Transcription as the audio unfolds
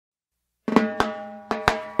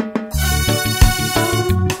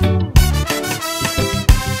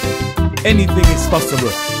anything is possible.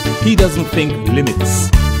 He doesn't think limits.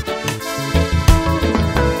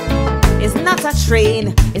 It's not a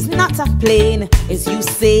train, it's not a plane, it's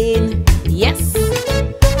Usain. Yes,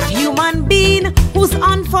 a human being who's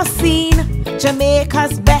unforeseen,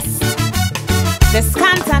 Jamaica's best. The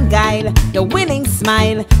scant and guile, the winning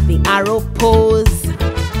smile, the arrow pose.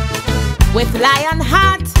 With lion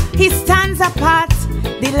heart, he stands apart,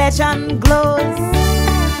 the legend glows.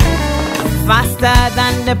 Faster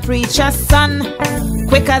than the preacher's son,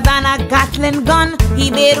 quicker than a Gatling gun.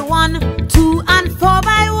 He made 1, 2, and 4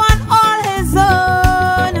 by 1 all his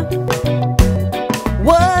own.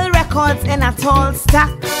 World records in a tall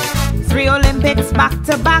stack, 3 Olympics back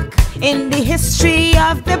to back. In the history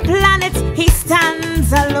of the planet, he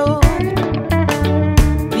stands alone.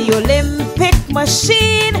 The Olympic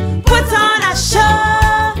machine put on a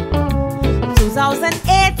show.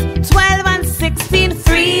 2008, 12, and 16,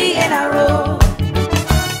 3 in a row.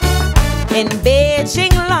 In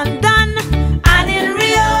Beijing, London, and in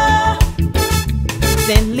Rio,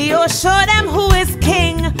 St. Leo showed them who is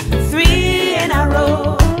king, 3 in a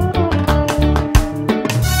row.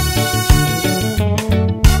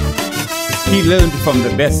 He learned from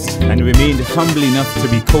the best and remained humble enough to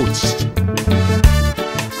be coached.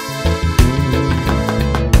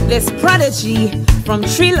 This prodigy from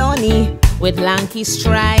Trelawney with lanky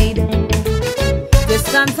stride,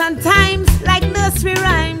 distance and times like nursery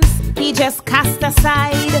rhymes, he just cast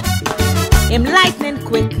aside. Him lightning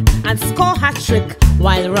quick and score hat-trick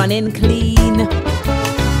while running clean.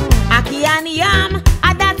 Aki and yam,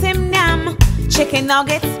 a that him nyam, chicken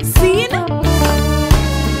nuggets seen.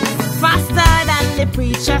 Faster than the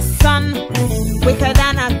preacher's son, quicker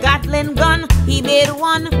than a Gatling gun. He made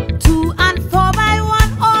 1, 2, and 4 by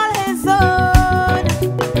 1 all his own.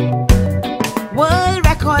 World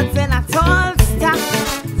records in a tall stack,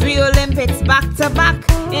 3 Olympics back to back.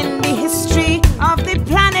 In the history of the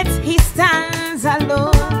planet, he stands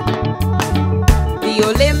alone. The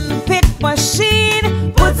Olympic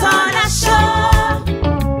machine put on a show.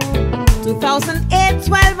 2008,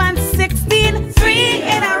 12, and 16, 3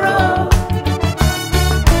 in a row.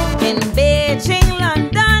 In Beijing,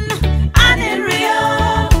 London, and in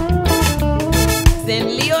Rio, St.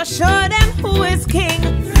 Leo showed them who is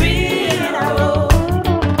king, 3 in a row.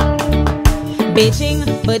 Beijing,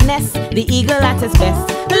 bird nest, the eagle at his best.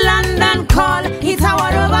 London call, he tower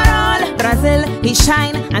overall. Brazil, he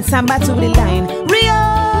shine, and samba to the line. Rio,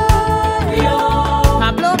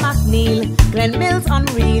 Pablo McNeil, Glenn Mills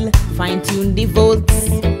unreal, fine-tuned the volts.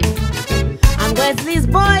 And Wesley's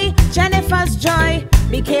boy, Jennifer's joy,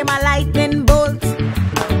 became a lightning bolt.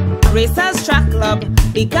 Racers Track Club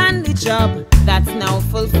began the job that's now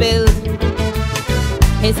fulfilled.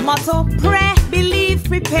 His motto, pray, believe,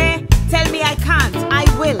 prepare. Tell me I can't, I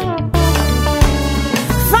will.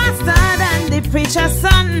 Faster than the preacher's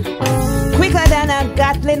son, quicker than a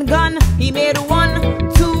Gatling gun. He made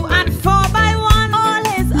 1, 2, and 4 by 1 all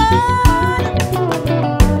his own.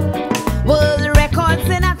 World records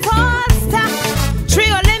in a tall stack,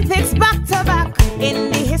 3 Olympics back to back.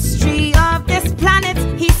 In the history of this planet,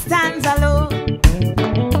 he stands alone.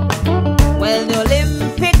 Well, the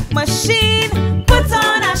Olympic machine put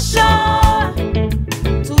on a show.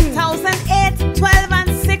 2008, 12, and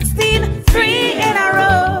 16, 3 in a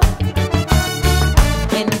row.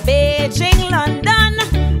 In Beijing, London,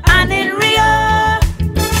 and in Rio,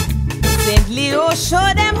 St. Leo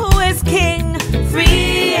showed them who is king,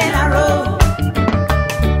 3 in a row.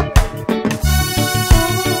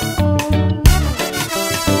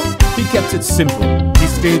 He kept it simple. He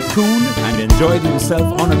stayed cool and enjoyed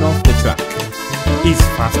himself on and off the track. He's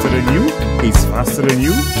faster than you, he's faster than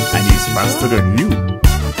you, and he's faster than you.